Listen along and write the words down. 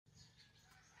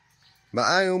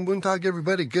Maayong buntag,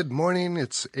 everybody. Good morning.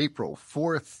 It's April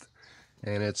 4th,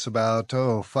 and it's about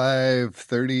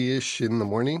 5:30-ish in the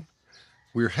morning.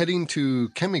 We're heading to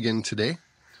Camiguin today.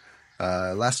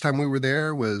 Last time we were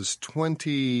there was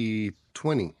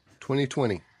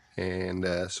 2020,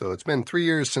 and so it's been 3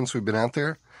 years since we've been out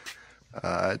there.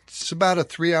 It's about a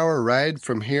 3-hour ride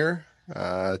from here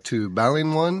to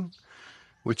Balingoan,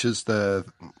 which is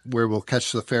where we'll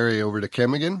catch the ferry over to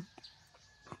Camiguin.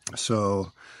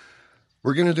 So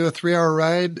we're going to do a 3-hour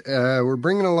ride. We're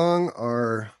bringing along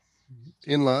our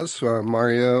in-laws,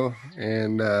 Mario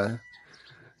and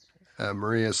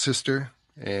Maria's sister,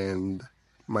 and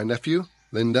my nephew,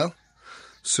 Lindell.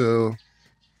 So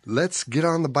let's get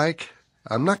on the bike.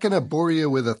 I'm not going to bore you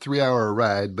with a 3-hour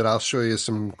ride, but I'll show you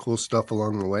some cool stuff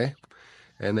along the way.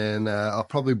 And then I'll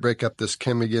probably break up this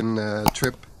Camiguin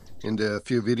trip into a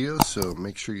few videos, so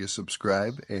make sure you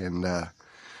subscribe, and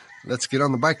let's get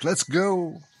on the bike. Let's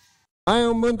go!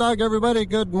 Maayong buntag, everybody.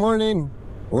 Good morning.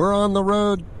 We're on the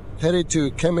road, headed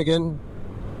to Camiguin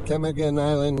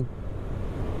Island.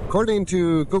 According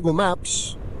to Google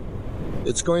Maps,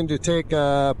 it's going to take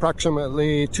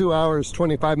approximately 2 hours,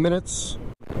 25 minutes.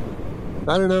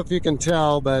 I don't know if you can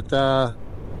tell, but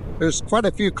there's quite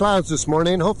a few clouds this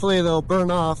morning. Hopefully they'll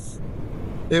burn off.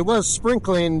 It was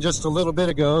sprinkling just a little bit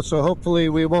ago, so hopefully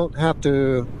we won't have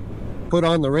to put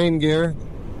on the rain gear.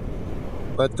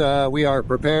 But we are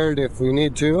prepared if we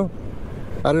need to.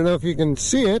 I don't know if you can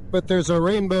see it, but there's a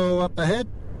rainbow up ahead.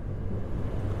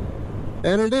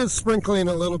 And it is sprinkling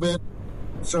a little bit.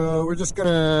 So we're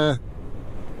gonna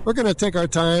take our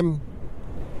time.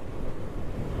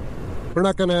 We're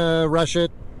not gonna rush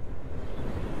it,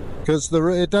 because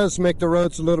it does make the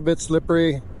roads a little bit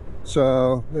slippery.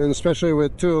 So, and especially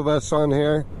with two of us on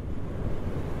here.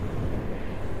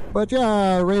 But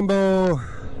yeah, rainbow.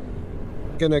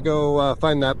 Gonna go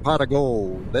find that pot of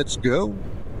gold. Let's go.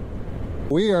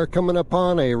 We are coming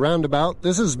upon a roundabout.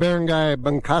 This is Barangay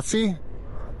Bancasi,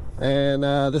 and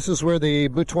this is where the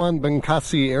Butuan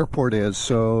Bancasi airport is.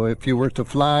 So if you were to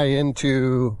fly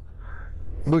into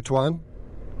Butuan,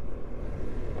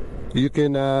 you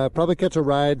can probably catch a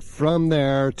ride from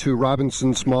there to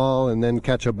Robinson's Mall, and then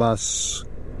catch a bus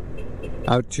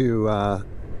out to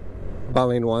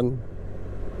Balingoan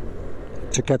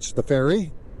to catch the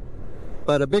ferry.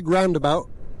 But a big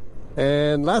roundabout,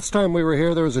 and last time we were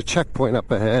here there was a checkpoint up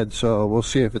ahead, so we'll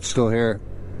see if it's still here.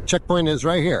 Checkpoint is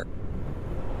right here.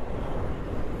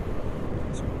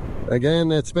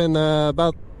 Again, it's been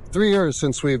about 3 years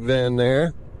since we've been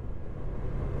there,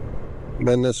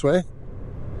 been this way.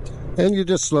 And you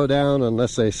just slow down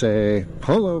unless they say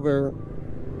pull over.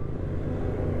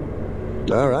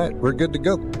 All right, we're good to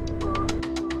go.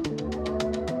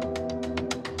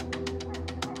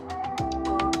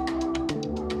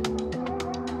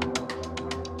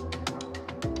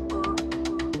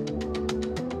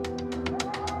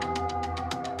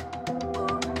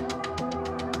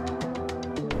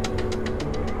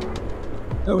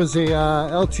 That was the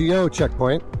LTO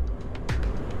checkpoint,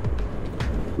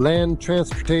 Land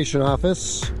Transportation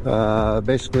Office,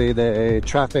 basically the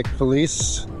traffic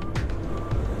police.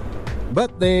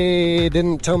 But they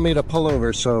didn't tell me to pull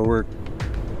over, so we're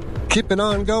keeping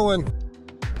on going.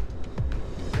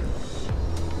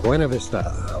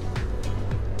 Buenavista.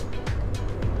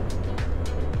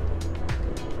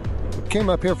 Came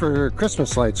up here for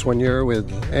Christmas lights one year with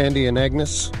Andy and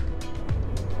Agnes.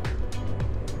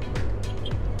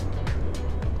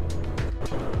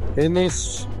 In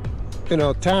these,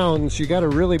 towns, you got to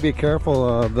really be careful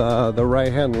of the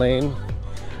right-hand lane,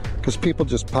 because people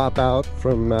just pop out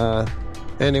from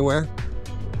anywhere,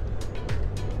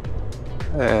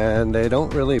 and they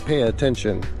don't really pay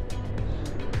attention.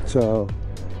 So,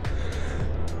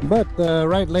 but the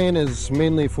right lane is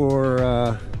mainly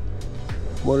for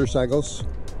motorcycles.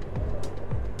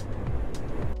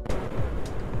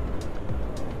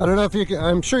 I don't know if you can,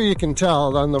 I'm sure you can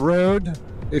tell on the road.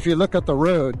 If you look at the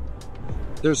road,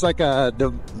 there's like a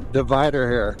divider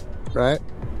here, right?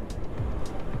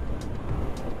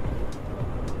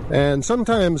 And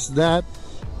sometimes that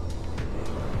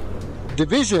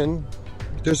division,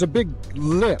 there's a big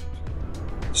lip.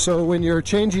 So when you're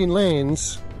changing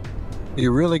lanes,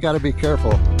 you really got to be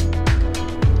careful.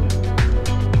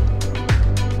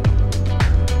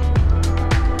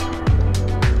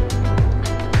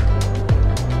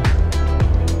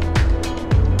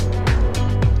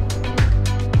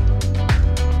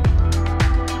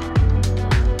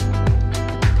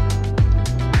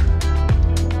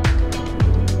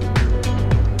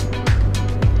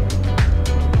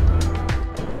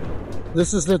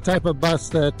 This is the type of bus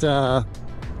that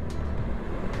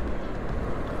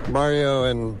Mario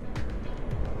and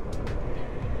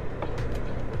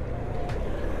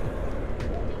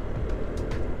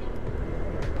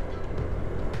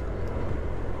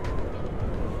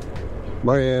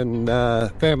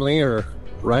Maayong family are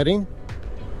riding.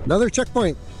 Another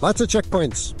checkpoint. Lots of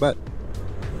checkpoints, but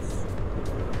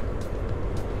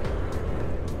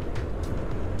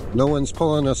no one's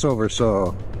pulling us over,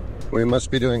 so we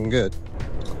must be doing good.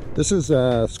 This is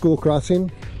a school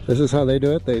crossing. This is how they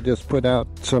do it. They just put out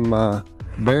some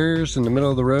barriers in the middle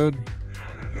of the road.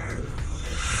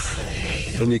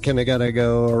 And you kind of got to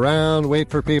go around,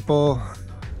 wait for people.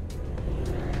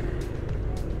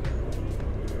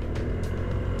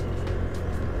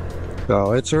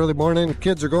 So it's early morning.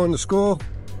 Kids are going to school.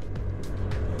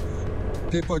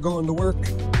 People are going to work.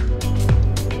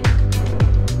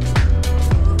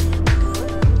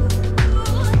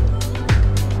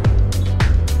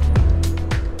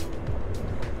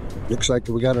 Looks like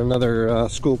we got another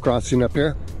school crossing up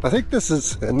here. I think this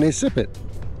is Nasipit.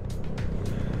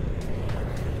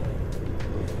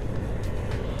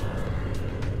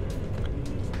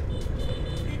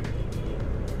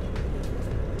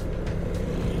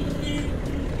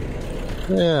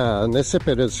 Yeah,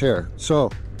 Nasipit is here.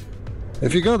 So,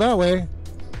 if you go that way,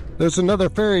 there's another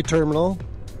ferry terminal.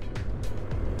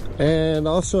 And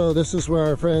also, this is where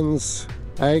our friends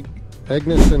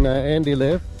Agnes and Andy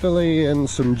live. Fili and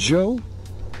𝗁𝗁𝐿.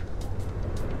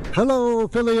 Hello,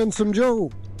 Fili and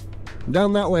𝗁𝗁𝐿.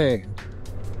 Down that way.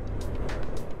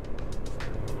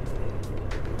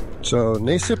 So,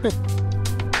 Nasipit.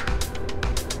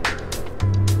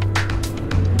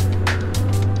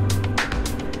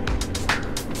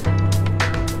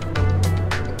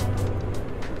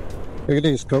 Look at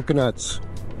these coconuts.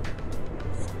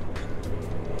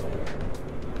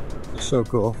 So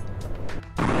cool.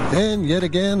 And yet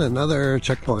again, another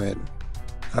checkpoint.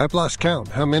 I've lost count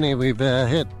how many we've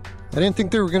hit. I didn't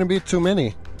think there were going to be too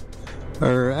many.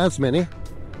 Or as many.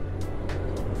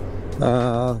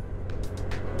 I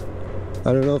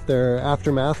don't know if they're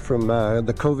aftermath from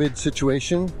the COVID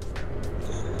situation.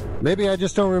 Maybe I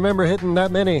just don't remember hitting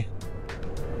that many.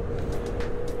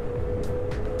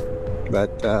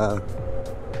 But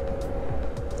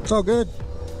it's all good.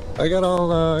 I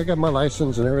got my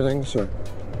license and everything, so.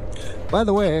 By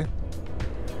the way,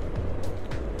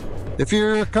 if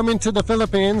you're coming to the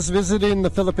Philippines, visiting the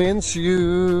Philippines,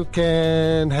 you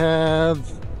can have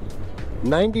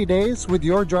 90 days with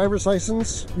your driver's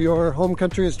license, your home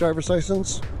country's driver's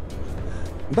license.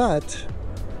 But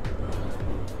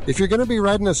if you're going to be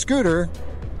riding a scooter,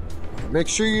 make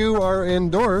sure you are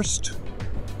endorsed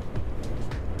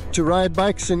to ride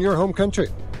bikes in your home country.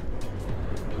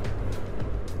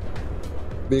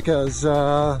 Because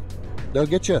they'll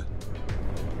get you.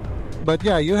 But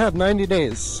yeah, you have 90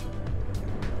 days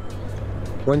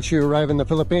once you arrive in the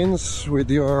Philippines with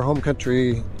your home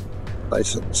country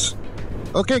license.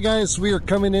 Okay guys, we are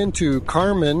coming into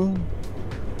Carmen,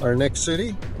 our next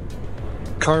city.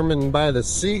 Carmen by the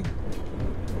sea.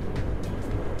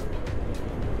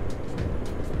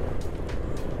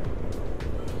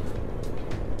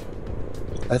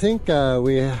 I think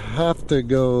we have to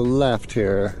go left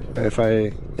here, if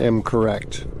I am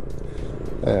correct.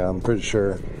 Yeah, I'm pretty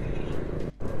sure.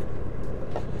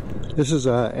 This is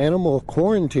an animal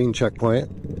quarantine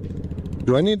checkpoint.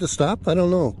 Do I need to stop? I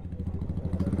don't know.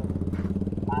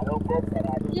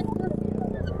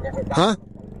 Huh?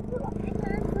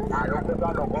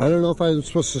 I don't know if I'm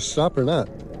supposed to stop or not.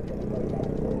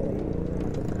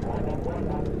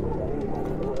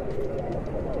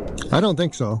 I don't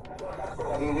think so.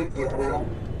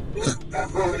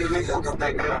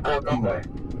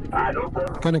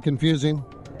 Kind of confusing.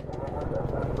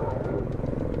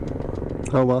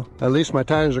 Oh well, at least my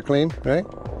tires are clean, right?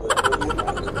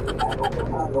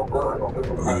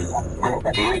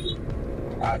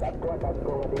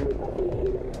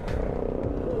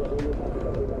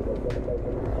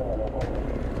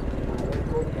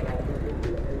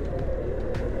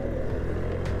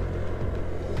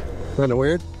 Kind of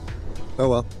weird. Oh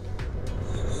well.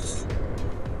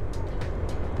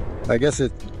 I guess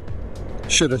it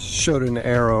should have showed an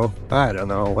arrow. I don't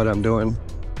know what I'm doing.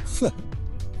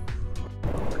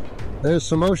 There's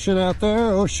some ocean out there,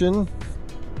 ocean.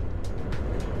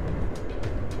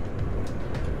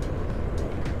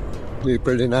 Be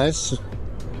pretty nice.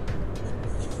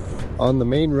 On the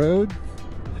main road,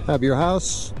 have your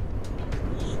house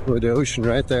with the ocean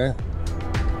right there.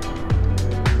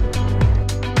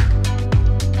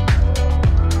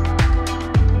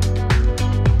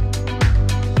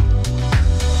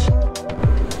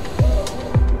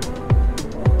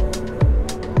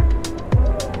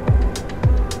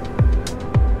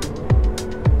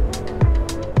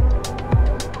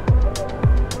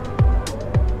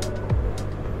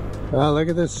 Look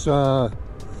at this,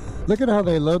 look at how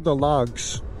they load the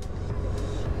logs.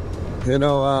 You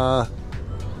know,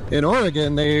 In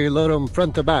Oregon, they load them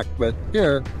front to back, but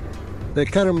here they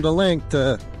cut them to length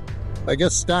to, I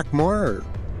guess, stack more or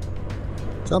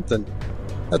something.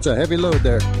 That's a heavy load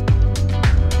there.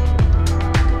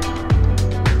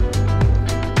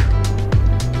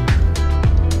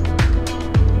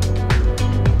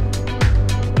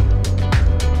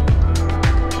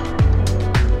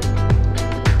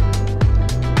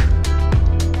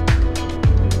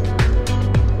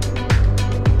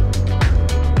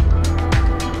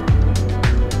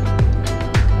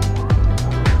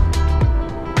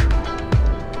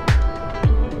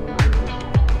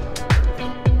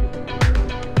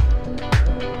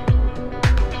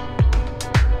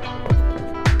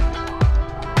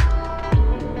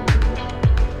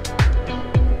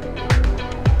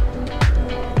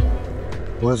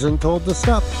 Wasn't told to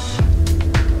stop.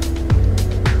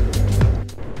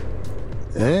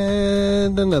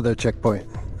 And another checkpoint.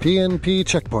 PNP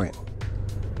checkpoint.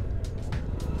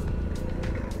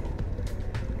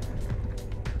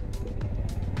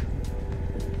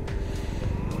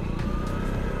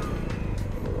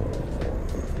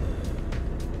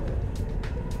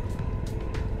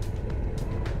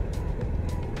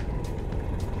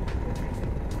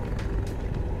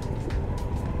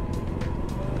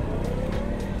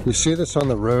 You see this on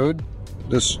the road?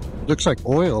 This looks like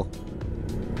oil.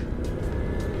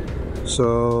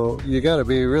 So you got to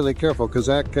be really careful because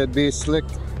that could be slick.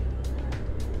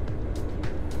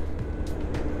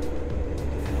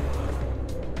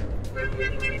 I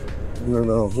don't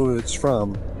know who it's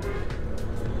from.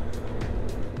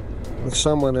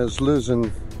 Someone is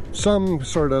losing some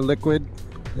sort of liquid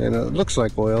and it looks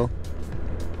like oil.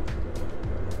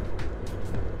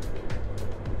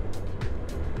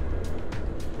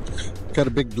 Got a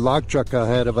big log truck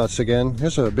ahead of us again.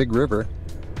 Here's a big river.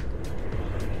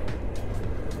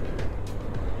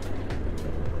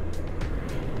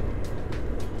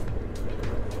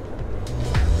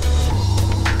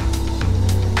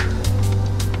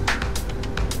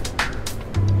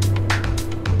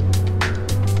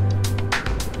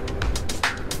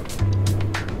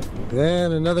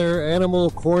 And another animal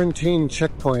quarantine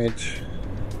checkpoint.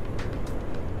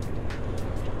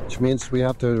 Means we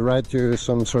have to ride through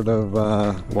some sort of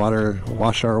water,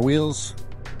 wash our wheels.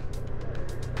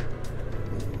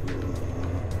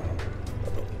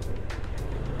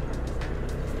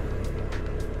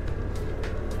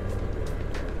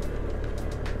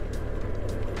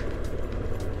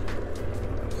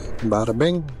 Bada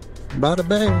bing, bada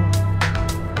bang.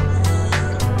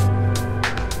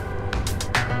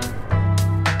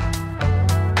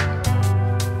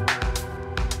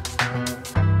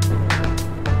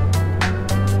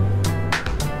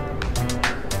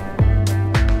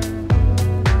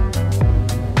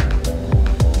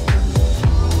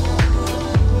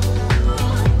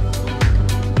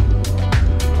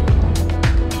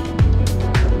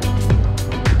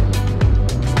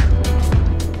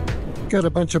 Got a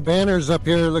bunch of banners up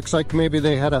here. Looks like maybe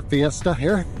they had a fiesta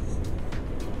here.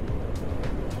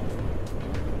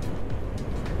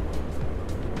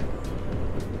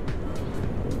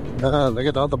 Look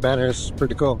at all the banners.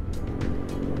 Pretty cool.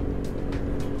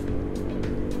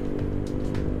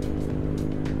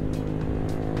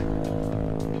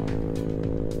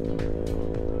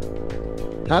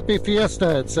 Happy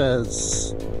Fiesta, it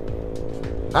says.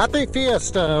 Happy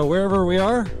Fiesta, wherever we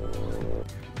are.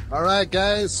 All right,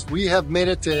 guys, we have made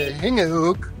it to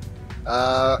Gingoog.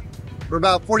 We're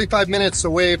about 45 minutes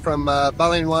away from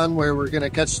Balingoan, where we're going to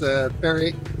catch the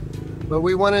ferry. But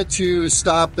we wanted to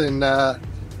stop and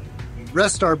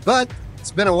rest our butt.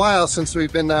 It's been a while since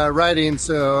we've been riding,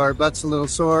 so our butt's a little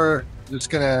sore. Just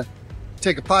going to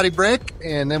take a potty break,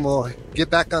 and then we'll get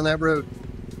back on that road.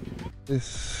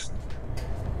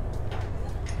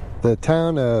 The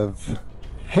town of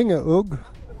Gingoog.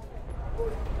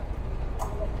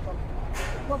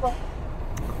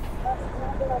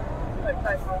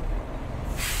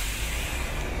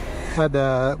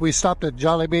 We stopped at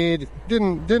Jollibee.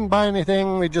 Didn't buy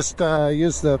anything. We just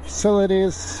used the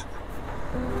facilities,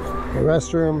 the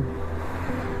restroom.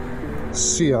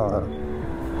 CR.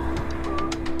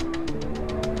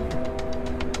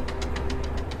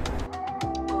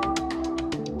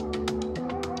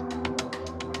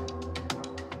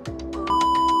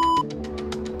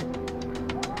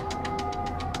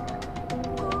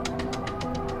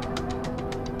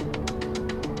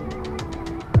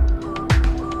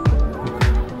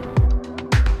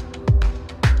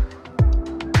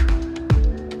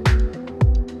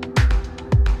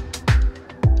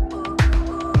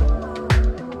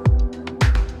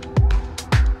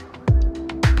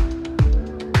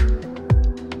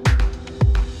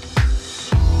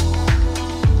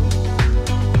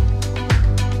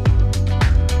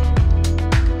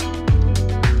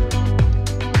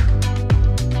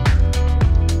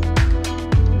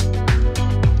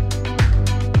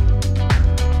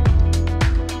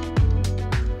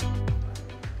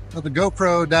 Well, the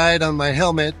GoPro died on my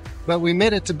helmet, but we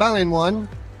made it to Balingoan,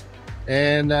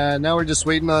 and now we're just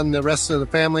waiting on the rest of the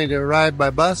family to arrive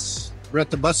by bus. We're at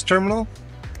the bus terminal,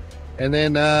 and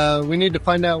then we need to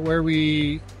find out where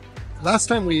we... Last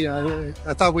time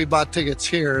I thought we bought tickets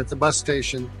here at the bus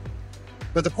station,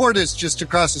 but the port is just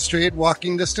across the street,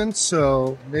 walking distance,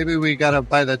 so maybe we gotta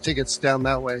buy the tickets down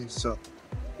that way, so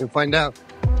we'll find out.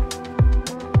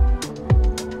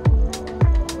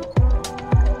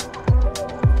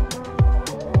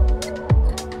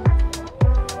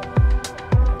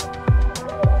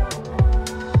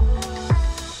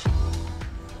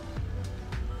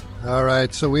 All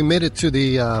right, so we made it to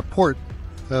the port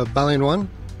of Balingoan.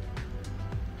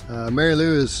 Mary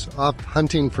Lou is off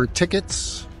hunting for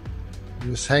tickets,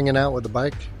 just hanging out with the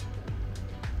bike.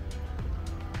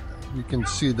 You can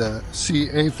see the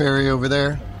CA ferry over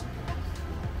there.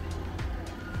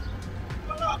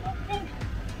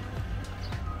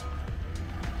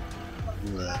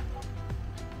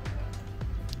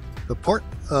 The port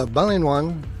of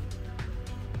Balingoan.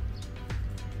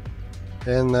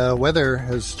 And the weather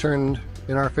has turned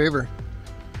in our favor.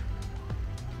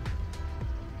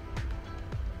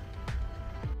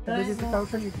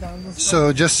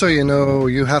 So just so you know,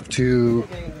 you have to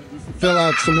fill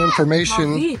out some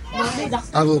information.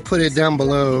 I will put it down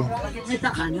below.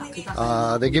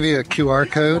 They give you a QR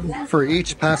code for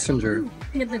each passenger.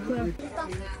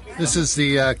 This is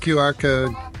the QR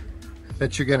code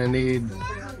that you're going to need.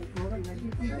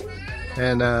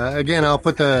 And again, I'll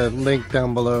put the link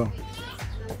down below.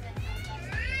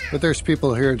 But there's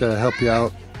people here to help you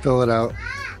out, fill it out.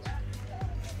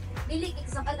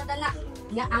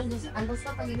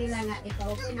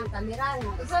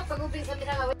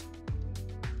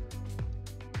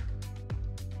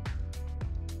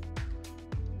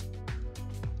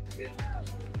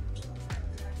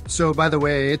 So by the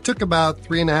way, it took about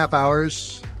 3.5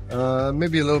 hours,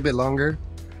 maybe a little bit longer,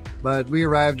 but we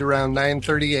arrived around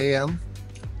 9:30 a.m.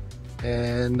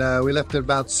 and we left at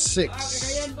about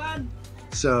 6.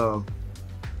 So,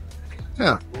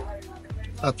 yeah,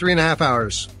 about 3.5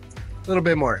 hours, a little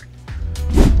bit more.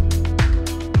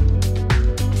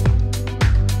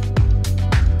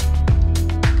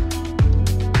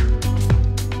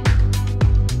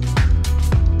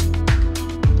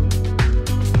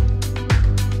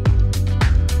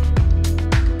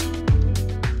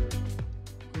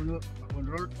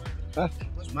 Huh?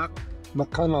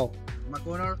 McConnell.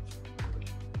 McConnell?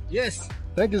 Yes.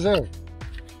 Thank you, sir.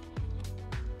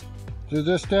 So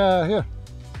just here.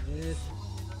 Yes.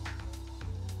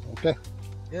 Okay.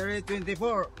 Area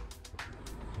 24.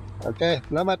 Okay,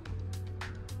 salamat.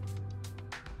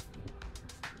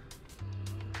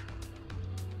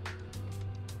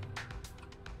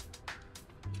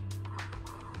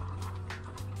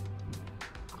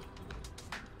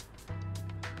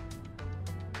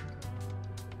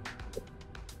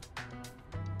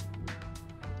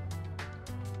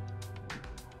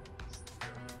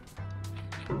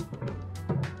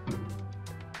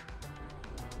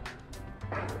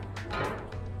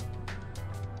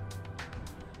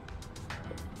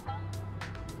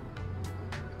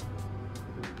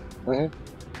 Okay.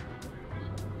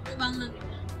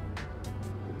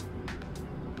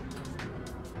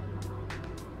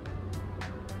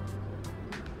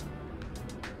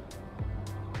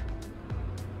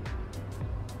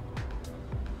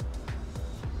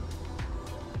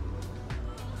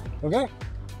 Okay.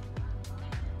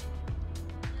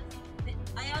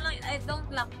 I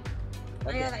don't lock.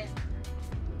 Okay.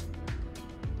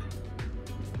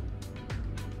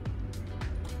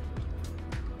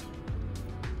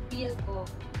 Feel ko.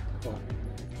 Oh.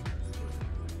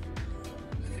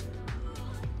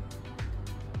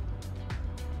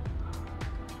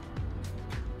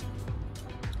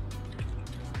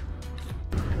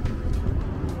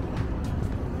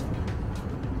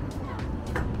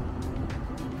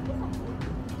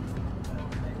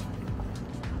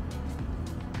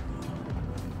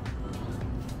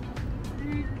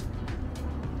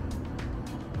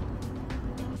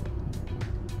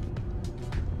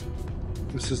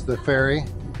 This is the ferry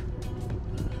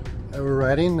that we're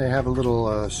riding. They have a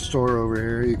little store over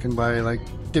here. You can buy like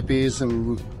dippies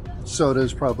and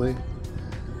sodas probably,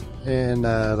 and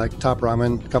like top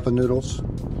ramen, cup of noodles.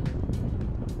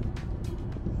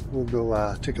 We'll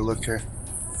go take a look here.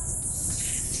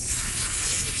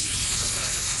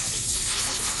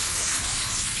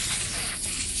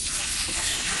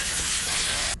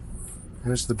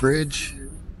 There's the bridge.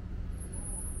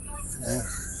 Yeah.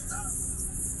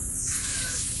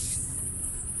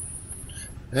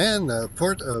 And the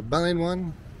port of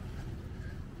Balingoan.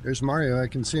 There's Mario. I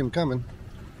can see him coming.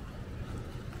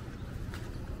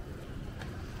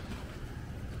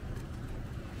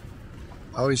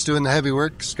 Always doing the heavy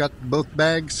work. He's got both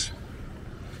bags.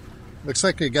 Looks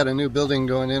like they got a new building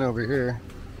going in over here.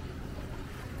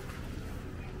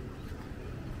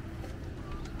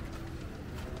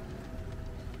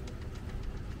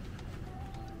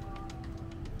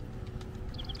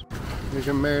 Here's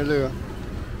your 𝗪𝘁𝘁.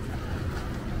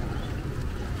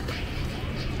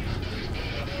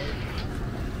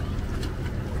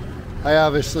 I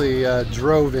obviously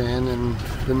drove in, and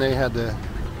then they had to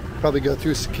probably go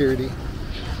through security.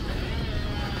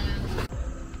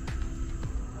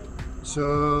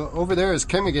 So over there is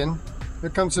Camiguin. Here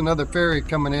comes another ferry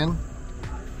coming in.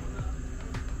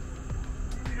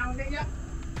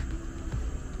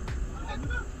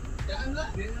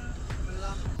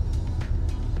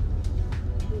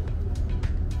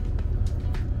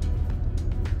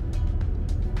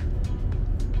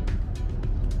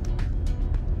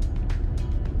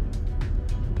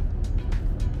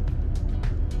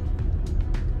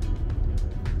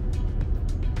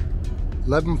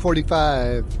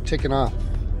 $11:45, taking off.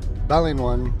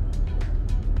 Balingoan.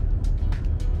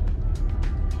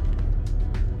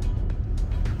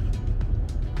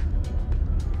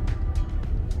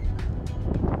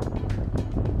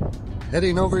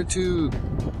 Heading over to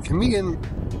Camiguin.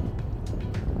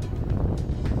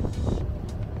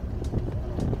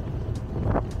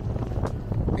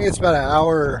 It's about an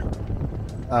hour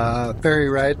ferry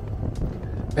ride,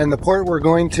 and the port we're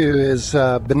going to is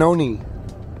Benoni.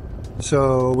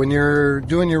 So when you're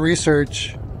doing your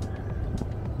research,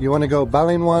 you want to go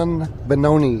Balingoan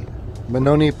Benoni.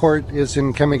 Benoni Port is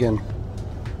in Camiguin.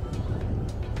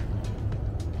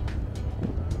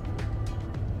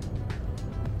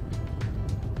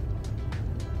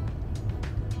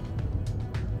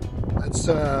 That's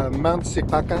Mount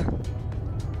Sipaka.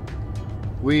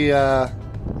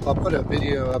 I'll put a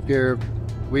video up here.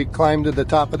 We climbed to the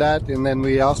top of that, and then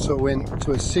we also went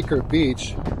to a secret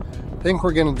beach. I think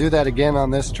we're going to do that again on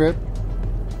this trip.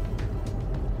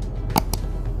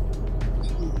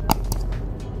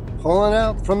 Pulling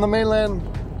out from the mainland,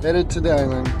 headed to the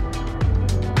island.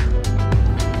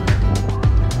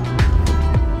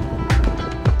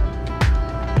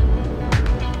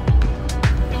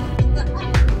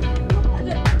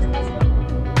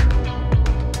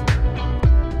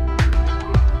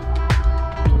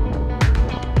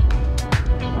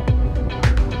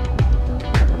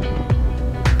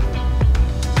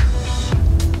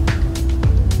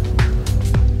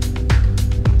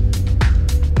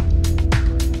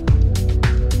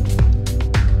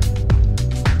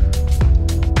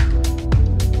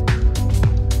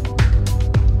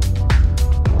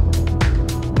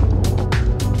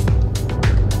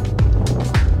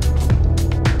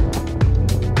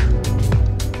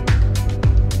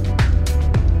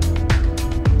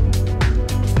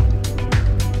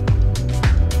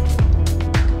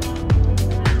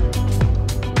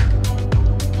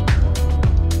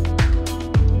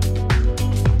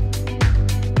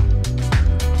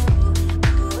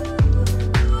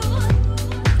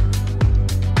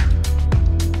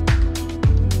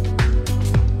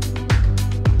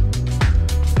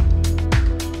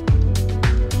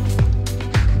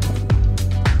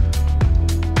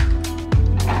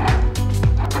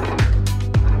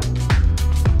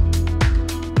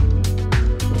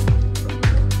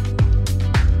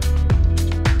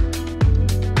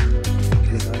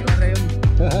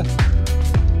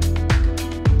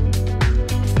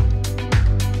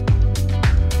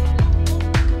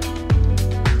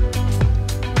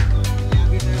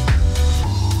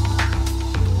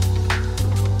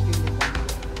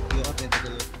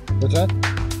 What's that?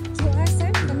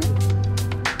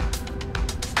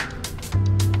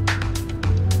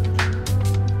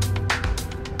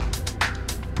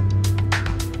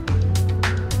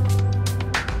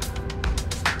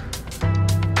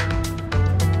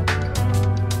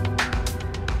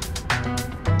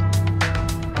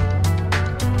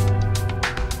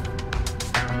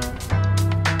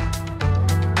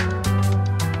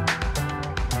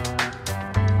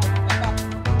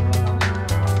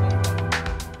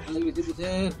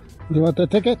 You want the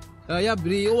ticket? Yeah,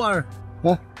 beri OR.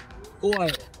 Huh? OR.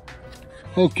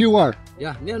 Oh, QR.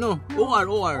 Yeah, no.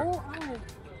 OR.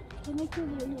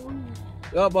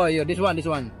 Oh boy, this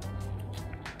one.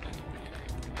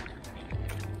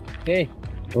 Okay.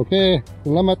 Okay,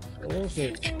 salamat.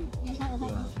 Okay.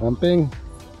 Camping.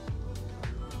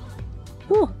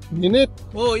 Init.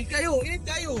 Oh, init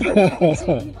kayo.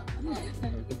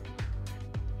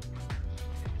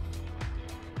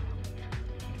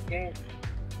 Okay.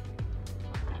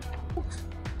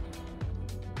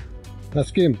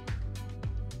 Naskim.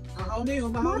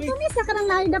 Matumis na ka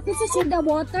nang naidapit sa the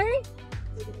water.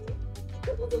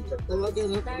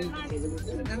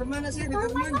 Carmen na siya,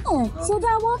 Carmen na eh.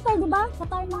 Soda water, di ba?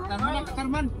 Katarman.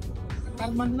 Carmen.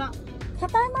 Carmen na.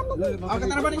 Katarman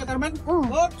na. Carmen. Oh.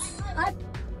 Oops. At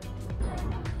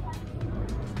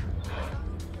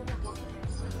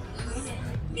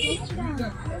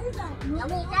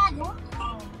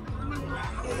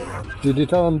Did you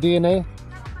tell them DNA?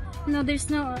 no, there's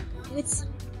no. It's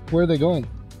Where are they going?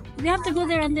 we have to go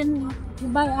there and then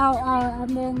buy and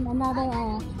then another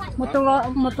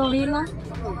motorilla.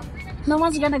 No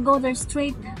one's gonna go there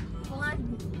straight.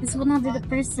 It's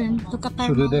 100% to Qatar.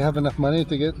 So do they have enough money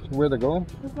to get where they're going?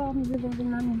 That's why I'm giving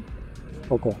them money.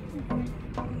 Okay.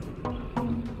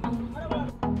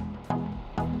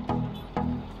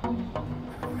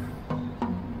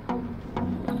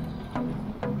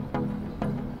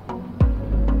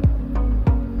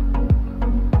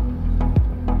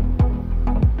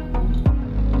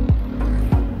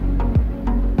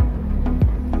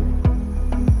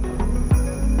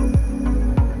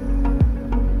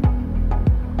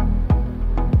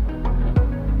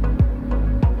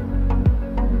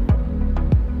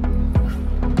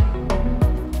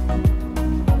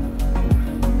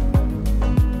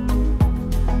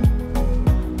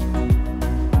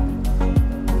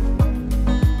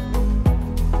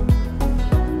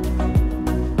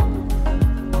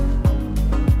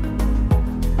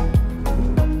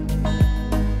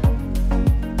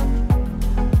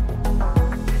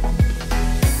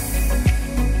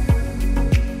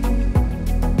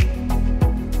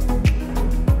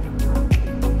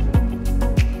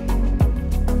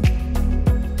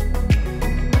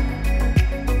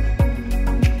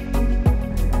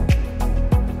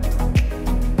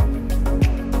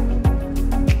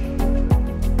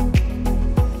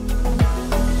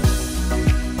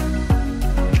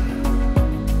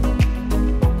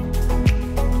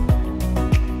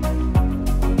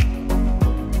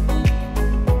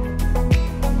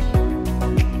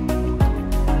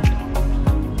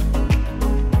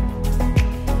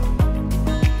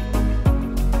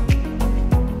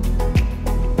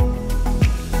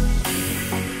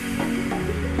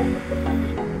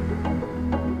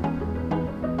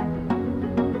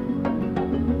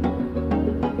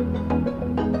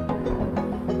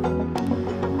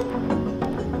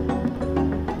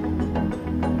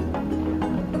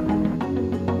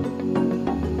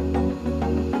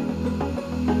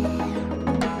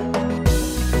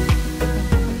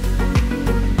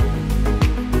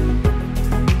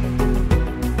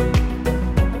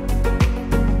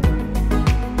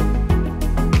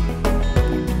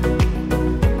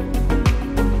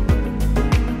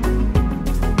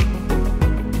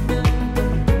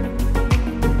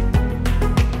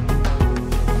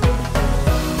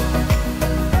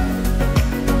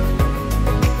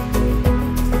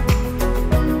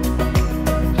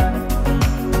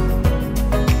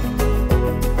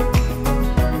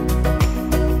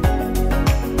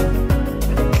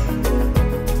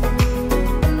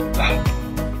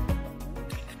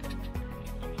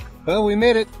 Well, we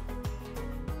made it.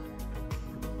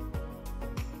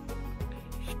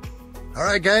 All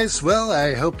right, guys. Well,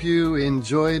 I hope you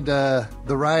enjoyed the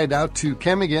ride out to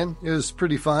Camiguin. It was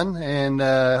pretty fun, and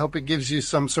I hope it gives you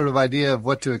some sort of idea of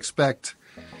what to expect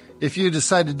if you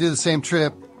decide to do the same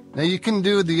trip. Now, you can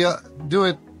do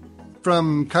it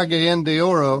from Cagayan de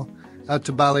Oro out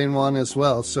to Balingoan as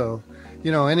well. So,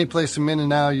 you know, any place in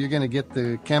Mindanao, you're going to get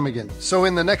the Camiguin. So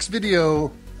in the next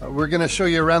video, we're going to show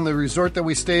you around the resort that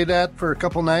we stayed at for a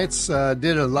couple nights.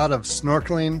 Did a lot of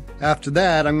snorkeling. After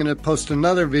that, I'm going to post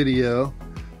another video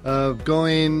of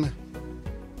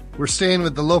we're staying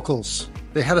with the locals.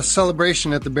 They had a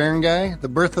celebration at the barangay. The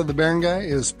birth of the barangay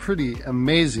is pretty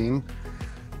amazing.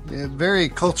 Very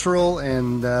cultural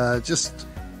and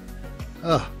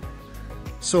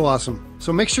so awesome.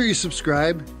 So make sure you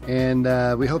subscribe, and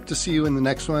we hope to see you in the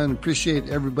next one. Appreciate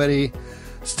everybody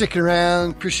sticking around.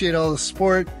 Appreciate all the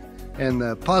support and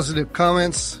the positive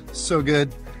comments. So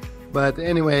good. But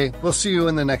anyway, we'll see you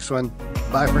in the next one.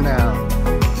 Bye for now.